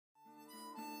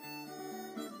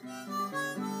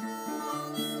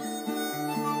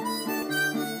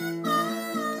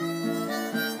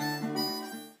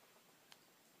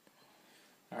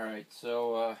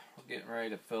So we're getting ready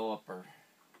to fill up our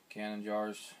canning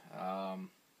jars.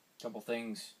 Couple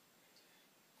things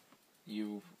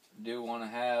you do want to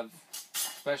have,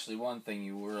 especially one thing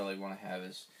you really want to have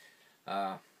is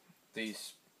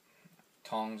these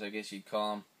tongs, I guess you'd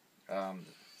call them.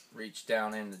 Reach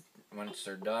down in once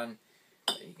they're done.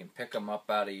 You can pick them up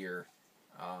out of your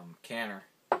canner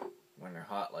when they're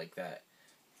hot like that.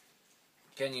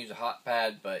 You can use a hot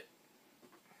pad, but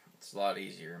it's a lot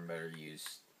easier and better to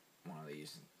use one of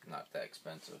these. Not that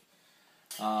expensive.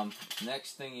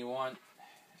 Next thing you want,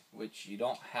 which you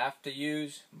don't have to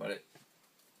use, but it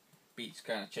beats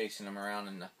kind of chasing them around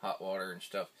in the hot water and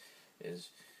stuff, is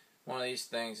one of these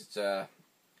things. It's a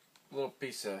little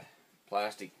piece of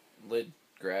plastic lid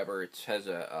grabber. It has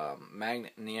a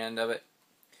magnet in the end of it.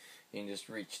 You can just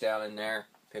reach down in there,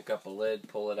 pick up a lid,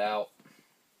 pull it out,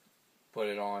 put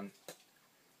it on.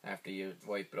 After you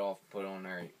wipe it off, put it on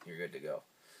there, you're good to go.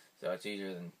 So it's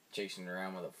easier than chasing it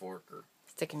around with a fork or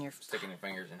sticking your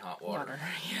fingers in hot water.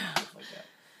 Yeah. Stuff like that.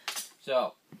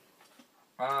 So,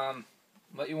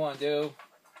 what you want to do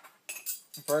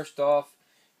first off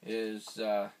is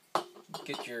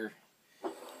get your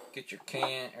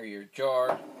can or your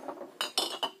jar.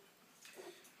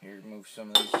 Here, move some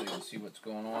of these so you can see what's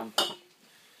going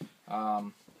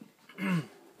on.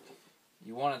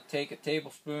 You want to take a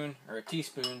tablespoon or a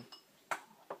teaspoon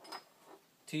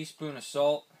of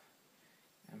salt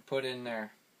and put in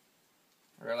there,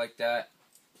 right like that.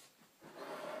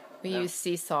 We use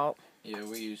sea salt. Yeah,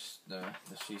 we use the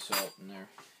sea salt in there.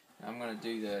 I'm going to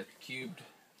do the cubed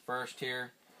first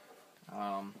here.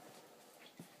 Oh,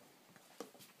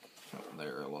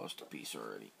 there, I lost a piece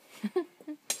already.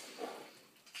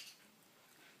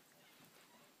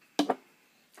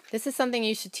 This is something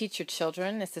you should teach your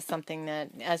children. This is something that,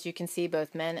 as you can see,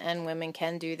 both men and women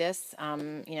can do this.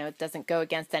 You know, it doesn't go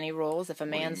against any rules if a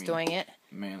man's doing it.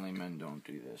 Manly men don't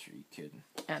do this. Are you kidding?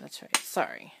 Oh, that's right.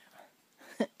 Sorry.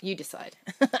 You decide.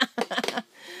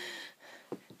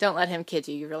 Don't let him kid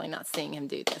you. You're really not seeing him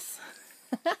do this.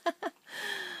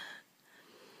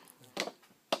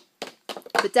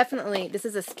 But definitely, this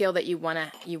is a skill that you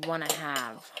wanna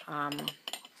have.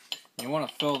 You want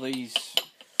to fill these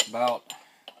about.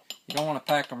 You don't want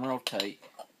to pack them real tight.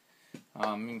 You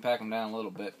can pack them down a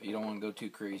little bit, but you don't want to go too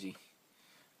crazy.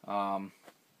 I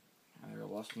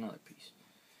lost another piece.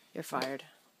 You're fired.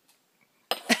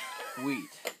 Wheat.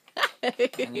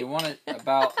 And you want it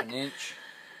about an inch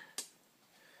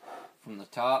from the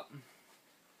top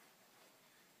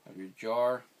of your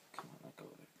jar. Come on, let go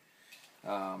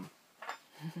of it.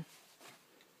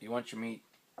 You want your meat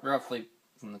roughly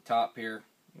from the top here.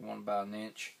 You want about an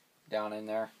inch down in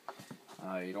there.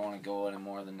 You don't want to go any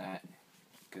more than that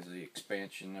because of the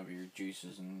expansion of your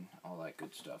juices and all that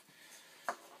good stuff.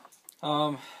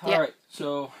 Alright,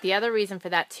 so the other reason for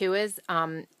that too is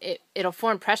it'll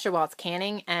form pressure while it's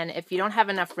canning, and if you don't have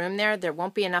enough room there, there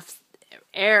won't be enough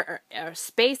air or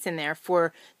space in there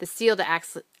for the seal to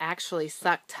actually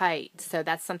suck tight. So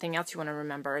that's something else you want to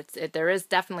remember. There is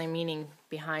definitely meaning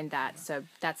behind that, so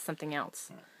that's something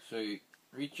else. So you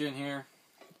reach in here,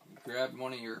 grab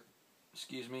one of your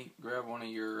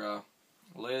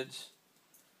lids,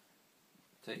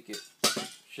 take it,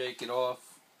 shake it off,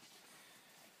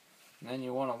 and then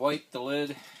you want to wipe the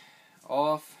lid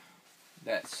off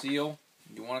that seal.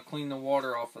 You want to clean the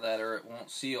water off of that or it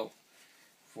won't seal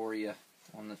for you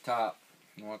on the top.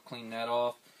 You want to clean that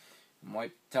off and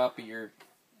wipe the top of your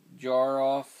jar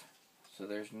off so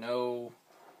there's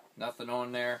nothing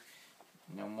on there,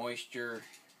 no moisture,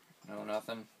 no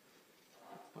nothing.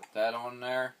 Put that on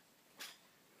there.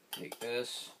 Take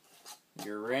this,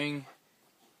 your ring,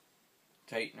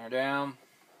 tighten her down.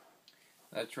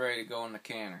 That's ready to go in the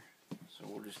canner. So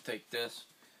we'll just take this,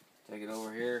 take it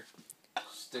over here,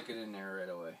 stick it in there right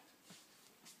away.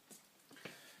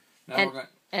 Now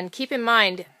and keep in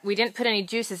mind, we didn't put any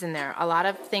juices in there. A lot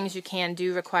of things you can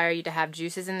do require you to have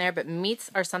juices in there, but meats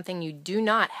are something you do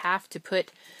not have to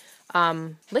put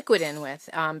liquid in with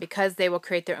because they will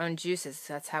create their own juices.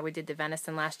 That's how we did the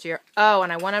venison last year. Oh,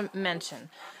 and I want to mention,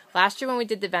 last year when we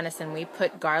did the venison, we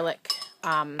put garlic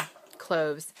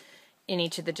cloves in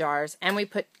each of the jars, and we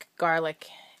put garlic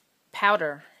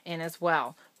powder in as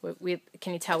well.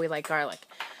 Can you tell we like garlic?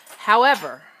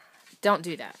 However, don't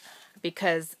do that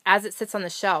because as it sits on the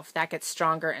shelf, that gets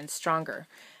stronger and stronger.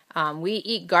 We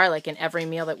eat garlic in every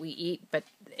meal that we eat, but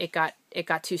it got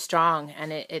too strong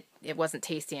and it wasn't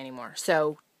tasty anymore.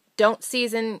 So don't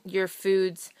season your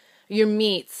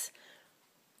meats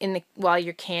while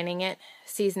you're canning it.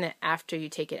 Season it after you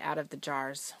take it out of the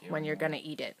jars when you're gonna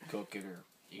eat it. Cook it or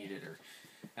eat it,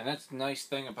 and that's the nice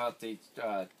thing about the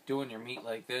doing your meat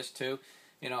like this too.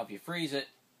 You know, if you freeze it,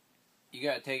 you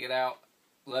got to take it out,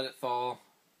 let it thaw,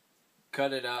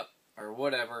 cut it up, or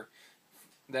whatever,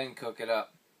 then cook it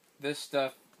up. This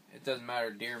stuff, it doesn't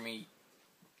matter, deer meat,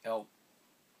 elk,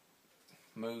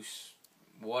 moose,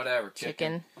 whatever,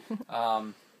 chicken.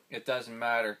 It doesn't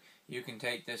matter. You can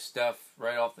take this stuff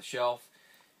right off the shelf,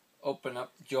 open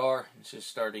up the jar, and just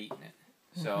start eating it.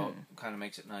 So it kind of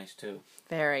makes it nice too.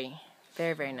 Very,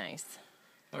 very, very nice.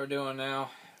 What we're doing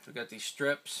now, we got these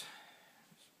strips.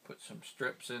 Put some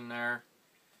strips in there.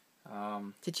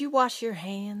 Did you wash your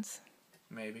hands?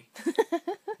 Maybe.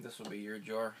 This will be your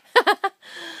jar.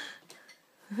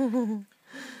 And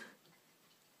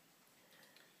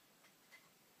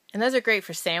those are great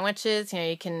for sandwiches. You know,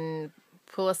 you can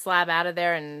pull a slab out of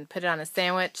there and put it on a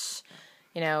sandwich.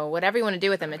 You know, whatever you want to do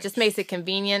with them. It just makes it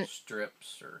convenient.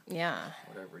 Strips or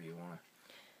whatever you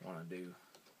want to do.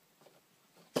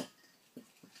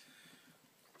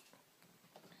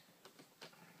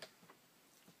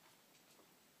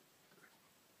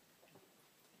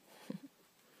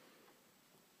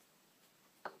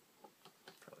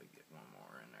 Probably get one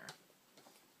more in there.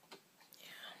 Yeah.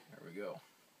 There we go.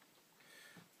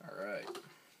 All right.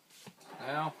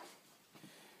 Now,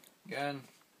 again,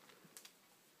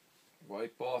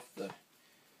 wipe off the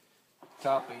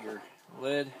top of your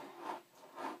lid.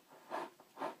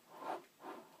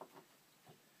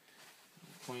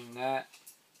 Clean that.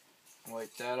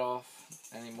 Wipe that off.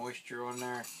 Any moisture on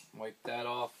there, wipe that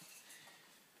off.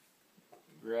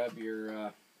 Grab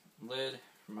your lid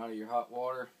from out of your hot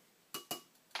water.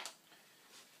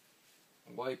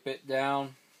 Wipe it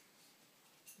down.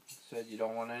 Said you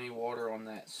don't want any water on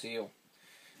that seal,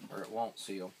 or it won't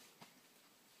seal.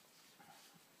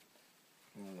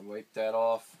 I'm going to wipe that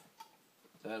off.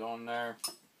 Put that on there.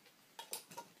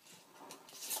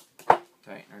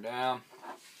 Tighten her down.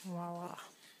 Voila.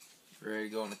 Ready to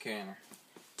go in the canner.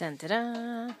 Dun, dun,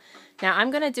 dun. Now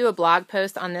I'm going to do a blog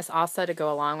post on this also to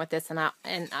go along with this,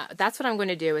 and that's what I'm going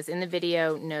to do. Is in the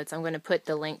video notes I'm going to put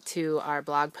the link to our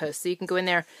blog post, so you can go in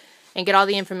there and get all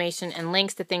the information and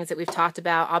links to things that we've talked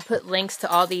about. I'll put links to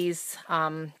all these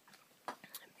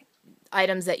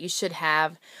items that you should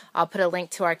have. I'll put a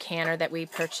link to our canner that we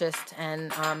purchased,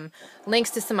 and links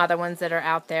to some other ones that are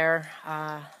out there.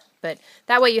 But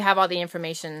that way you have all the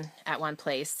information at one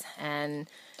place, and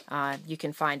you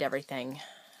can find everything.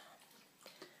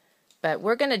 But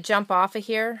we're going to jump off of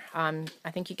here.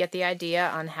 I think you get the idea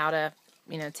on how to,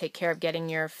 take care of getting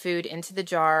your food into the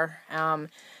jar.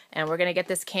 And we're going to get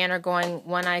this canner going.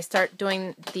 When I start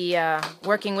doing the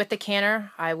working with the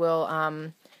canner, I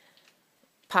will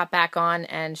pop back on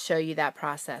and show you that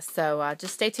process. So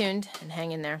just stay tuned and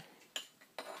hang in there.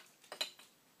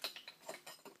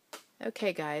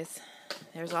 Okay, guys,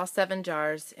 there's all 7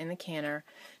 jars in the canner.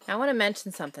 Now I want to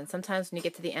mention something. Sometimes when you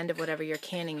get to the end of whatever you're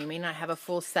canning, you may not have a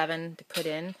full 7 to put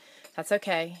in. That's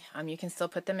okay. You can still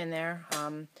put them in there.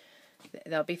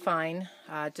 They'll be fine.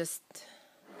 Just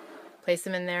place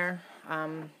them in there.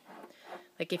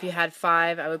 Like if you had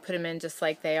 5, I would put them in just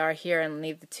like they are here and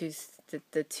leave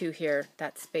the two here,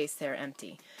 that space there,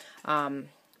 empty.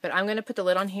 But I'm going to put the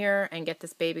lid on here and get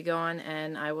this baby going,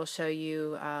 and I will show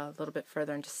you a little bit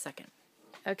further in just a second.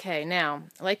 Okay, now,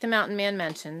 like the Mountain Man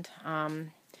mentioned,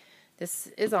 this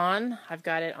is on. I've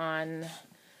got it on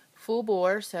full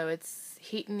bore, so it's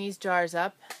heating these jars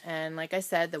up. And like I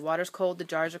said, the water's cold, the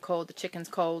jars are cold, the chicken's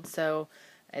cold, so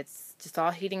it's just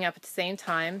all heating up at the same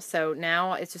time. So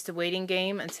now it's just a waiting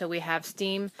game until we have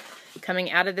steam coming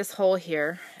out of this hole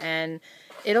here. And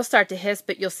it'll start to hiss,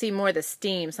 but you'll see more of the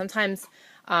steam. Sometimes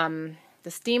the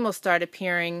steam will start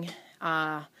appearing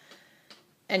and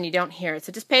you don't hear it.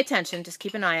 So just pay attention. Just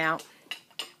keep an eye out.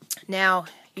 Now,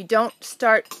 you don't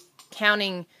start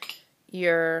counting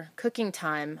your cooking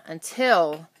time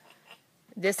until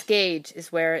this gauge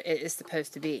is where it is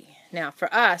supposed to be. Now,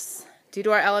 for us, due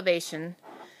to our elevation,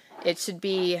 it should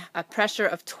be a pressure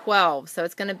of 12. So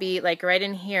it's going to be like right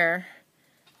in here,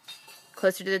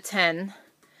 closer to the 10,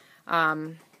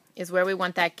 is where we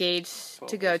want that gauge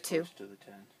to go to. Close to the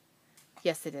 10.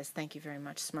 Yes, it is. Thank you very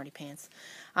much, Smarty Pants.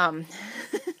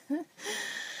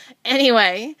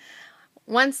 Anyway,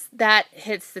 once that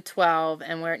hits the 12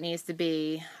 and where it needs to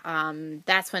be,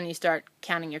 that's when you start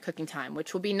counting your cooking time,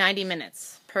 which will be 90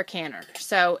 minutes per canner.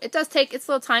 So it does take, it's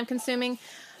a little time consuming.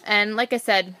 And like I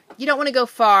said, you don't want to go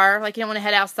far, like you don't want to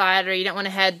head outside, or you don't want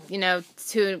to head,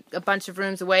 to a bunch of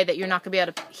rooms away that you're not going to be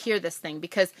able to hear this thing,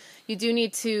 because you do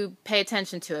need to pay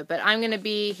attention to it. But I'm going to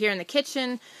be here in the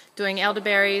kitchen doing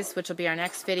elderberries, which will be our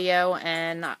next video,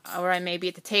 or I may be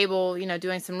at the table,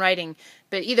 doing some writing.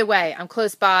 But either way, I'm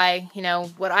close by.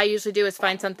 What I usually do is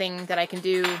find something that I can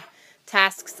do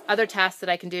other tasks that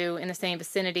I can do in the same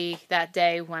vicinity that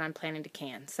day when I'm planning to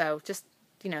can. So just,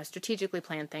 strategically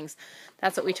plan things.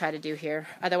 That's what we try to do here.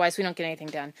 Otherwise, we don't get anything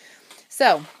done.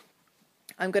 So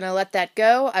I'm going to let that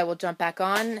go. I will jump back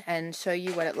on and show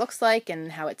you what it looks like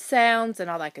and how it sounds and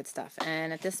all that good stuff.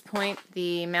 And at this point,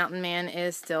 the Mountain Man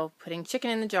is still putting chicken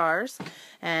in the jars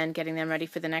and getting them ready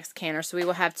for the next canner. So we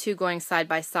will have 2 going side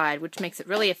by side, which makes it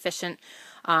really efficient.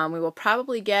 We will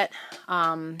probably get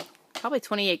probably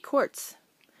 28 quarts,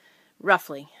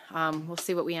 roughly. We'll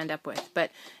see what we end up with.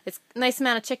 But it's a nice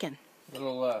amount of chicken.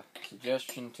 Little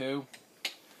suggestion too,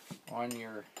 on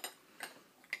your,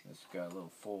 this got a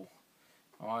little full.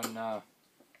 On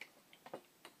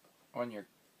when you're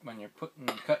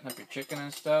cutting up your chicken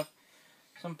and stuff,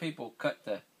 some people cut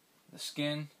the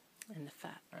skin and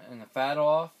the fat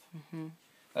off. Mm-hmm.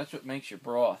 That's what makes your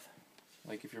broth.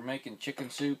 Like if you're making chicken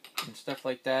soup and stuff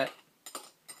like that,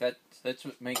 that's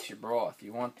what makes your broth.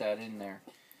 You want that in there.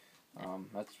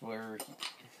 That's where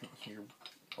your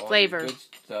flavor, your good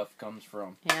stuff comes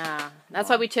from. Yeah, that's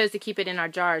why we chose to keep it in our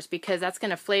jars, because that's going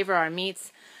to flavor our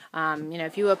meats.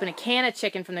 If you open a can of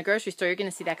chicken from the grocery store, you're going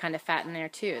to see that kind of fat in there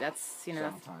too. That's,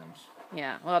 sometimes.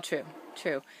 Yeah, well, true.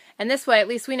 And this way, at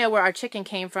least we know where our chicken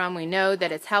came from. We know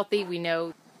that it's healthy. We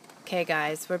know. Okay,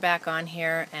 guys, we're back on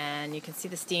here, and you can see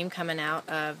the steam coming out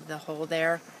of the hole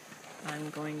there.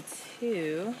 I'm going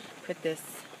to put this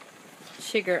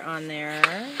chigger on there.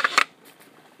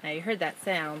 Now, you heard that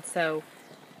sound, so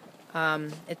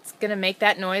it's going to make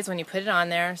that noise when you put it on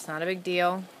there. It's not a big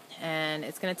deal. And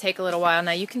it's going to take a little while.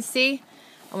 Now you can see,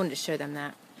 I wanted to show them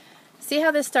that. See how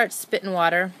this starts spitting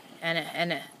water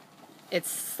and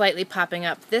it's slightly popping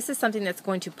up. This is something that's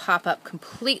going to pop up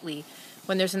completely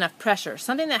when there's enough pressure.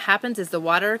 Something that happens is the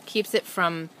water keeps it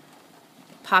from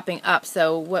popping up.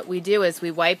 So what we do is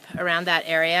we wipe around that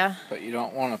area. But you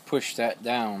don't want to push that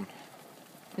down.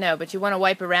 No, but you want to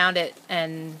wipe around it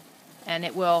and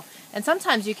it will. And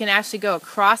sometimes you can actually go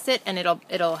across it and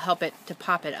it'll help it to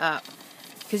pop it up.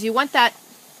 Because you want that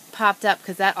popped up,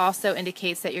 because that also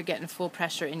indicates that you're getting full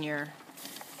pressure in your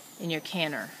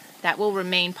canner. That will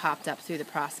remain popped up through the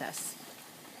process.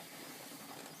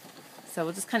 So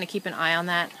we'll just kind of keep an eye on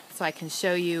that so I can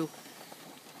show you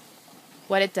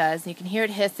what it does. And you can hear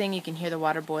it hissing. You can hear the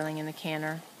water boiling in the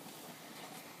canner.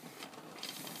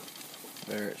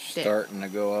 There, it's starting to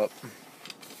go up.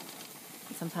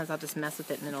 Sometimes I'll just mess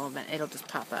with it and it'll just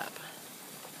pop up.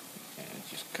 And it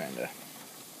just kind of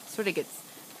sort of gets.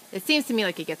 It seems to me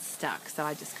like it gets stuck, so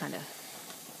I just kind of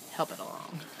help it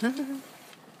along.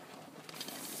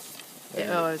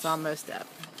 It's almost up.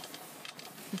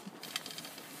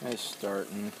 It's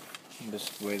starting.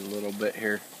 Just wait a little bit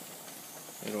here.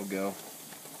 It'll go.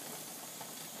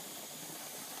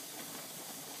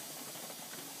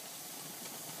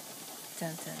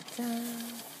 Dun, dun,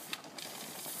 dun.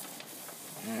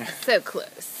 So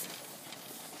close.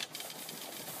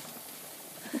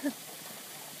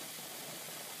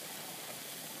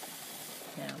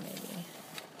 Now maybe.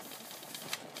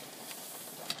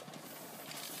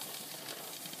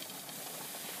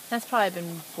 That's probably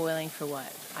been boiling for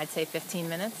what? I'd say 15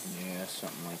 minutes? Yeah,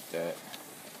 something like that.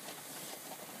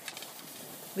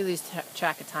 We lose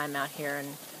track of time out here,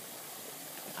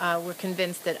 and we're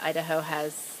convinced that Idaho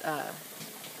has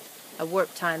a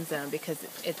warped time zone because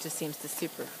it just seems to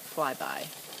super fly by.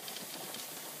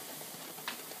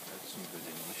 That's some good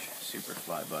English. Super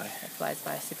fly by. It flies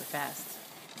by super fast.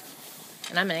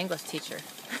 And I'm an English teacher.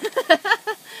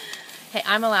 Hey,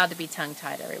 I'm allowed to be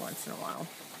tongue-tied every once in a while.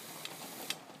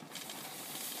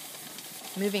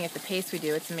 Moving at the pace we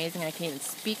do, it's amazing I can even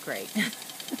speak right.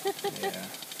 Yeah.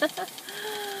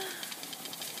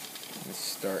 It's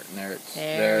starting there.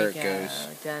 There it goes.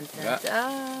 Dun, dun,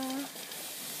 dun.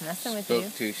 Messing with you.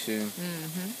 Spoke too soon.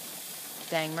 Mm-hmm.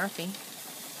 Dang Murphy.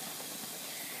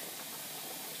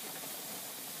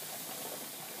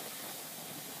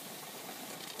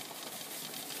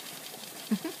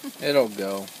 It'll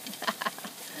go.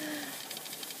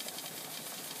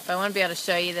 But I want to be able to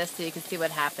show you this so you can see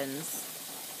what happens.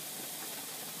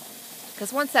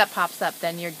 Because once that pops up,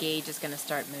 then your gauge is going to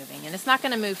start moving. And it's not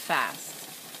going to move fast.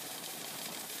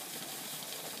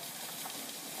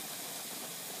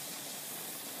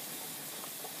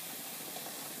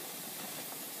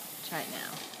 Try it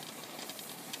now.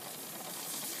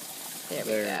 There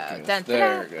we go. Dun,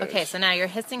 there it goes. Okay, so now your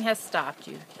hissing has stopped.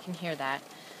 You can hear that.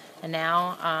 And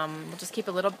now we'll just keep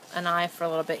an eye for a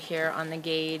little bit here on the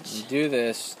gauge. You do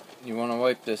this, you want to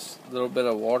wipe this little bit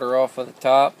of water off of the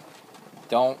top.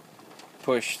 Don't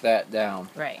push that down.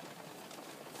 Right.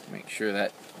 Make sure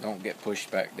that don't get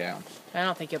pushed back down. I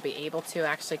don't think you'll be able to,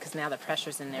 actually, because now the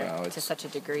pressure's in there to such a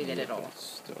degree that it'll...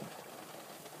 Still.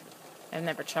 I've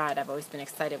never tried. I've always been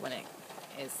excited when it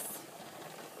is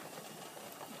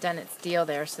done its deal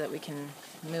there so that we can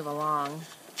move along.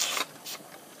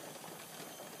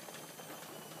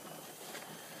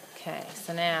 Okay,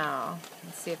 so now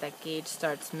let's see if that gauge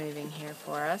starts moving here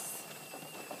for us.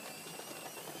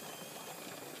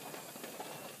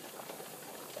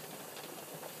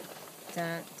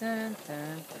 Dun, dun,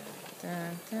 dun,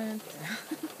 dun, dun, dun.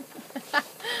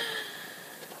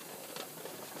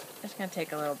 It's going to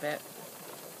take a little bit.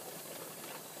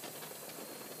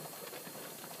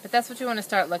 But that's what you want to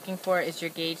start looking for, is your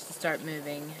gauge to start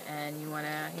moving. And you want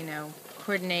to,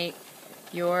 coordinate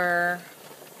your,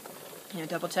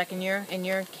 double check in your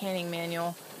canning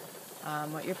manual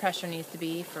what your pressure needs to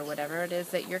be for whatever it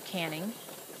is that you're canning.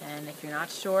 And if you're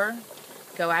not sure,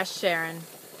 go ask Sharon.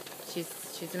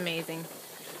 She's amazing.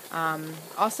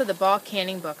 Also, the Ball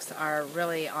canning books are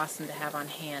really awesome to have on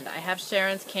hand. I have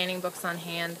Sharon's canning books on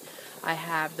hand. I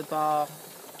have the Ball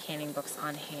canning books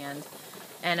on hand.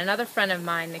 And another friend of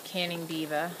mine,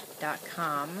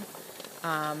 thecanningdiva.com,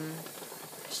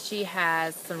 she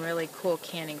has some really cool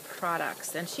canning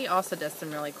products. And she also does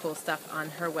some really cool stuff on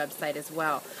her website as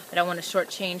well. I don't want to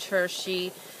shortchange her.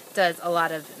 She does a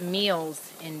lot of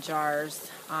meals in jars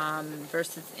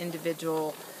versus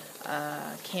individual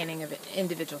canning of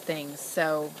individual things.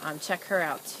 So check her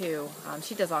out too.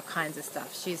 She does all kinds of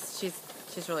stuff.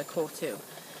 She's really cool too.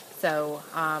 So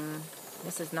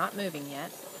this is not moving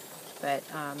yet, but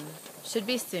should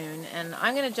be soon. And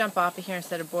I'm going to jump off of here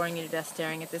instead of boring you to death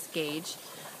staring at this gauge.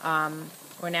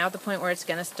 We're now at the point where it's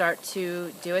going to start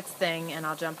to do its thing, and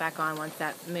I'll jump back on once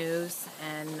that moves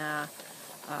and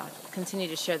continue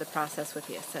to share the process with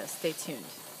you. So stay tuned.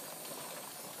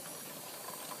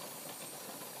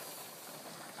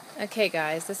 Okay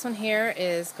guys, this one here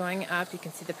is going up. You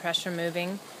can see the pressure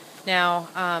moving. Now,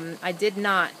 I did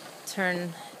not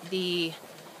turn the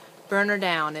burner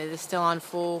down. It is still on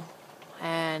full,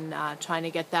 and trying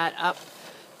to get that up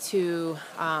to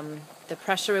the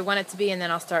pressure we want it to be, and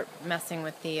then I'll start messing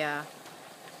with the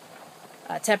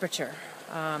temperature.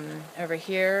 Over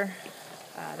here,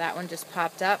 that one just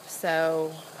popped up,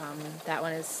 so that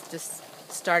one is just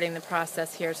starting the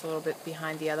process here. It's a little bit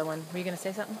behind the other one. Were you going to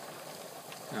say something?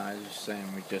 No, I was just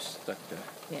saying we just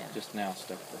just now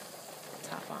stuck the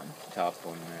top on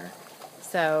there.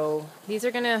 So these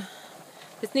are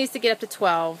this needs to get up to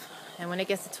 12, and when it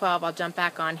gets to 12, I'll jump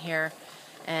back on here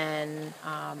and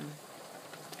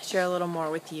share a little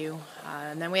more with you.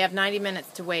 And then we have 90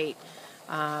 minutes to wait.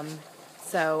 And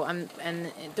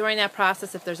during that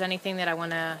process, if there's anything that I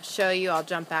want to show you, I'll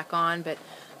jump back on, but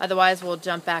otherwise we'll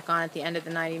jump back on at the end of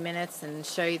the 90 minutes and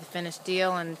show you the finished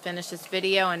deal and finish this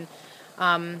video. And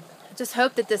just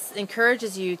hope that this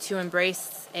encourages you to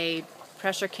embrace a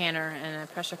pressure canner and a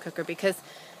pressure cooker, because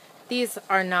these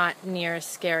are not near as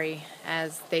scary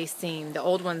as they seem. The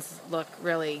old ones look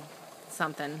really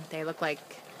something. They look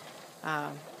like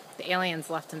the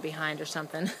aliens left them behind or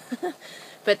something.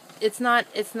 But it's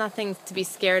nothing to be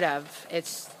scared of.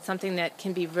 It's something that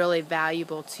can be really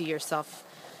valuable to your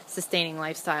self-sustaining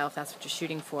lifestyle if that's what you're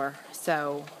shooting for.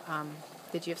 So,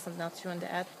 did you have something else you wanted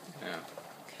to add? Yeah.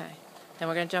 Okay. Then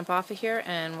we're going to jump off of here,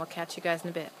 and we'll catch you guys in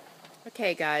a bit.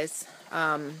 Okay, guys.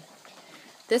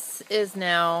 This is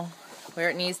now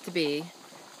where it needs to be.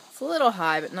 It's a little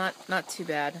high, but not too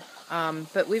bad.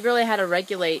 But we really had to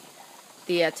regulate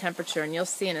the temperature, and you'll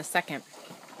see in a second.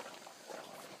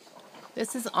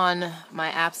 This is on my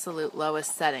absolute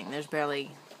lowest setting. There's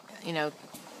barely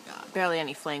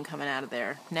any flame coming out of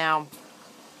there. Now,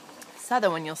 this other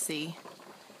one you'll see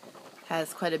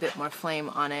has quite a bit more flame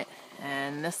on it,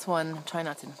 and this one, I'm trying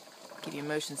not to give you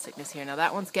motion sickness here. Now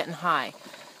that one's getting high,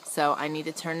 so I need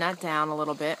to turn that down a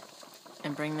little bit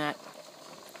and bring that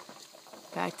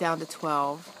back down to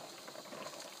 12.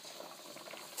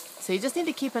 So you just need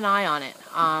to keep an eye on it.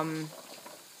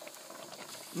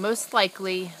 Most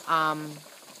likely, my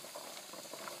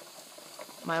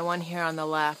one here on the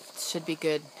left should be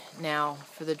good now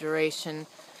for the duration,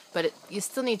 but you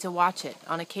still need to watch it.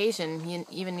 On occasion, you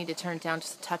even need to turn it down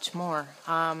just a touch more,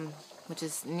 which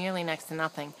is nearly next to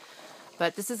nothing.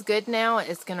 But this is good now.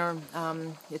 It's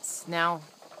now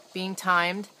being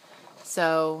timed,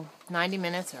 so 90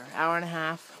 minutes or hour and a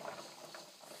half,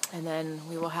 and then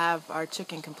we will have our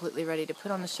chicken completely ready to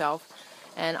put on the shelf.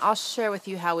 And I'll share with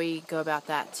you how we go about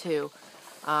that too,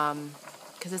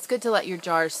 because it's good to let your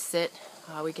jars sit.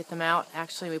 We get them out.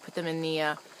 Actually, we put them in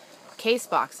the case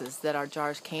boxes that our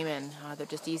jars came in. They're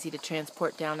just easy to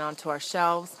transport down onto our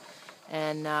shelves,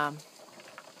 and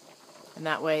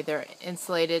that way they're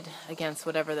insulated against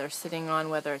whatever they're sitting on,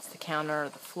 whether it's the counter or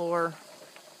the floor.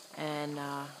 And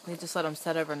we just let them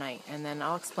set overnight, and then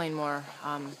I'll explain more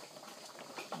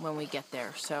when we get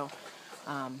there. So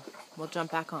we'll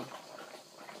jump back on.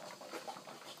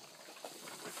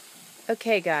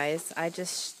 Okay guys, I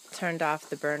just turned off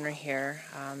the burner here.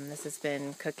 This has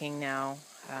been cooking now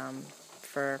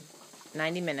for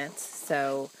 90 minutes.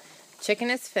 So chicken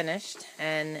is finished,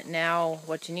 and now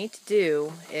what you need to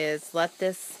do is let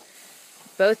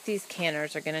both these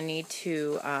canners are going to need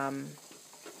to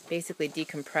basically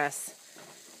decompress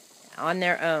on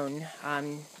their own.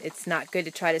 It's not good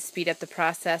to try to speed up the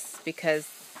process because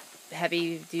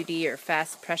heavy duty or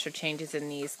fast pressure changes in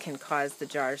these can cause the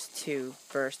jars to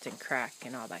burst and crack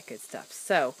and all that good stuff.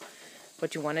 So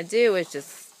what you want to do is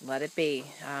just let it be.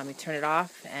 You turn it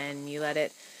off and you let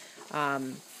it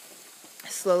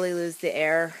slowly lose the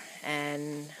air,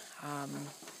 and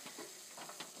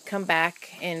come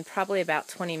back in probably about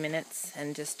 20 minutes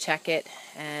and just check it.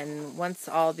 And once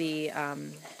all the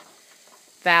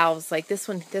valves, like this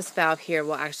valve here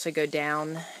will actually go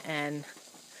down, and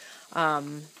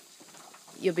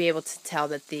you'll be able to tell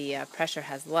that the pressure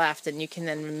has left, and you can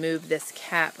then remove this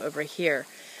cap over here.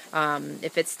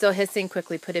 If it's still hissing,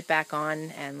 quickly put it back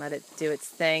on and let it do its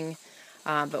thing.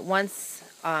 But once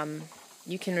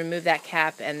you can remove that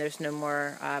cap and there's no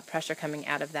more pressure coming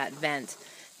out of that vent,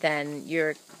 then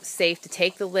you're safe to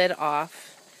take the lid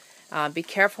off. Be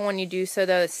careful when you do so,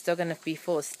 though. It's still going to be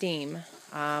full of steam.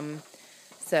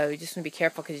 So you just want to be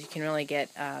careful because you can really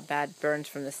get bad burns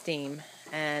from the steam.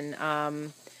 And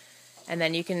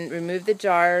then you can remove the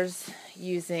jars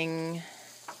using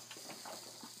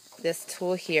this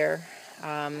tool here.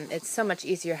 It's so much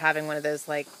easier having one of those,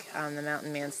 like the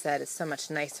Mountain Man said. It's so much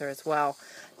nicer as well.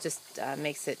 Just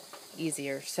makes it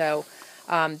easier. So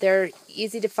they're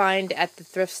easy to find at the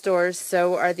thrift stores.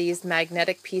 So are these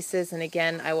magnetic pieces. And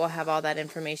again, I will have all that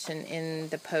information in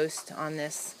the post on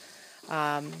this.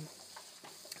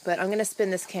 But I'm going to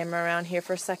spin this camera around here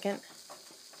for a second.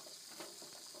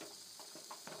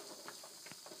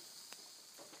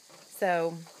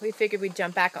 So we figured we'd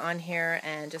jump back on here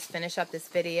and just finish up this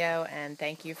video, and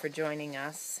thank you for joining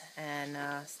us. And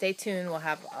stay tuned, we'll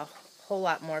have a whole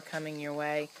lot more coming your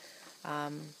way.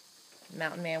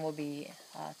 Mountain Man will be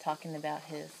talking about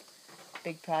his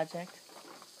big project,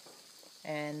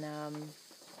 and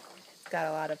it's got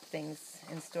a lot of things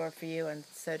in store for you, and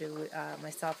so do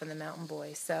myself and the Mountain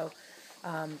Boy. So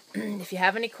if you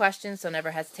have any questions, don't ever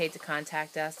hesitate to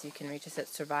contact us. You can reach us at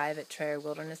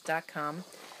survive@TraileraWilderness.com.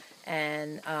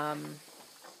 And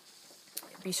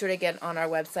be sure to get on our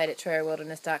website at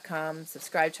TraileraWilderness.com.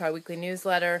 Subscribe to our weekly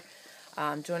newsletter.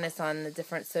 Join us on the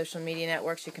different social media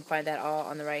networks. You can find that all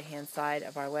on the right-hand side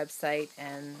of our website.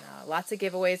 And lots of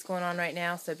giveaways going on right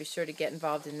now, so be sure to get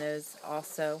involved in those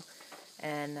also.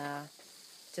 And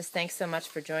just thanks so much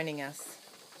for joining us.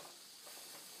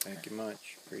 Thank you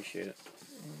much. Appreciate it.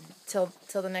 Till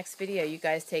the next video, you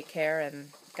guys take care, and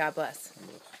God bless. God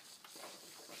bless.